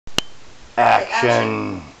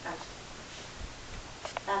Action.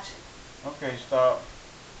 Action. Okay, stop.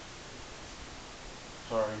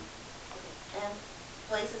 Sorry. Okay. And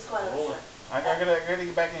place is quite Hold upset. it. I gotta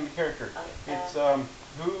get back into character. Okay. It's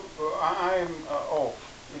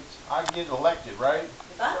I get elected, right?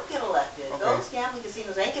 If I don't get elected, Okay. those gambling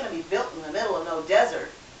casinos ain't gonna be built in the middle of no desert.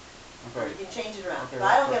 Okay. You can change it around. Okay, If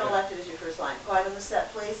I don't get okay. elected is your first line. Quiet on the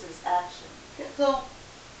set. Place is action. So,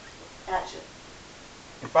 Action.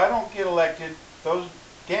 If I don't get elected, those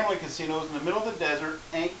gambling casinos in the middle of the desert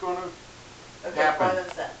ain't gonna Okay, happen. quiet on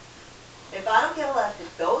the set. If I don't get elected,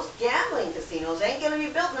 those gambling casinos ain't gonna be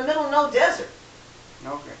built in the middle of no desert.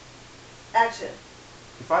 Okay. Action.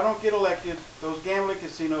 If I don't get elected, those gambling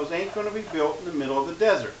casinos ain't gonna be built in the middle of the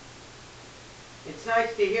desert. it's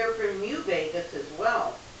nice to hear from you, Vegas, as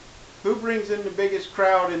well. Who brings in the biggest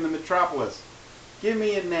crowd in the metropolis? Give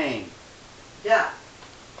me a name. Duck.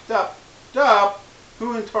 Dup. Dup?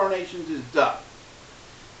 Who in tarnations is Dup?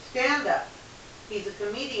 Stand up. He's a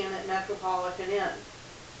comedian at Metropolitan Inn.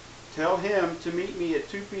 Tell him to meet me at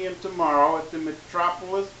 2 p.m. tomorrow at the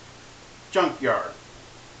Metropolis Junkyard.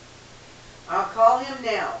 I'll call him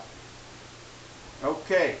now.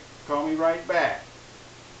 Okay, call me right back.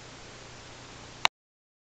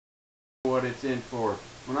 What it's in for.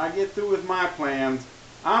 When I get through with my plans,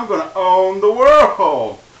 I'm going to own the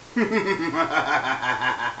world.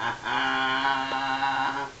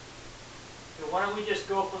 So why don't we just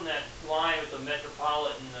go from that line with the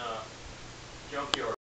Metropolitan Junkyard?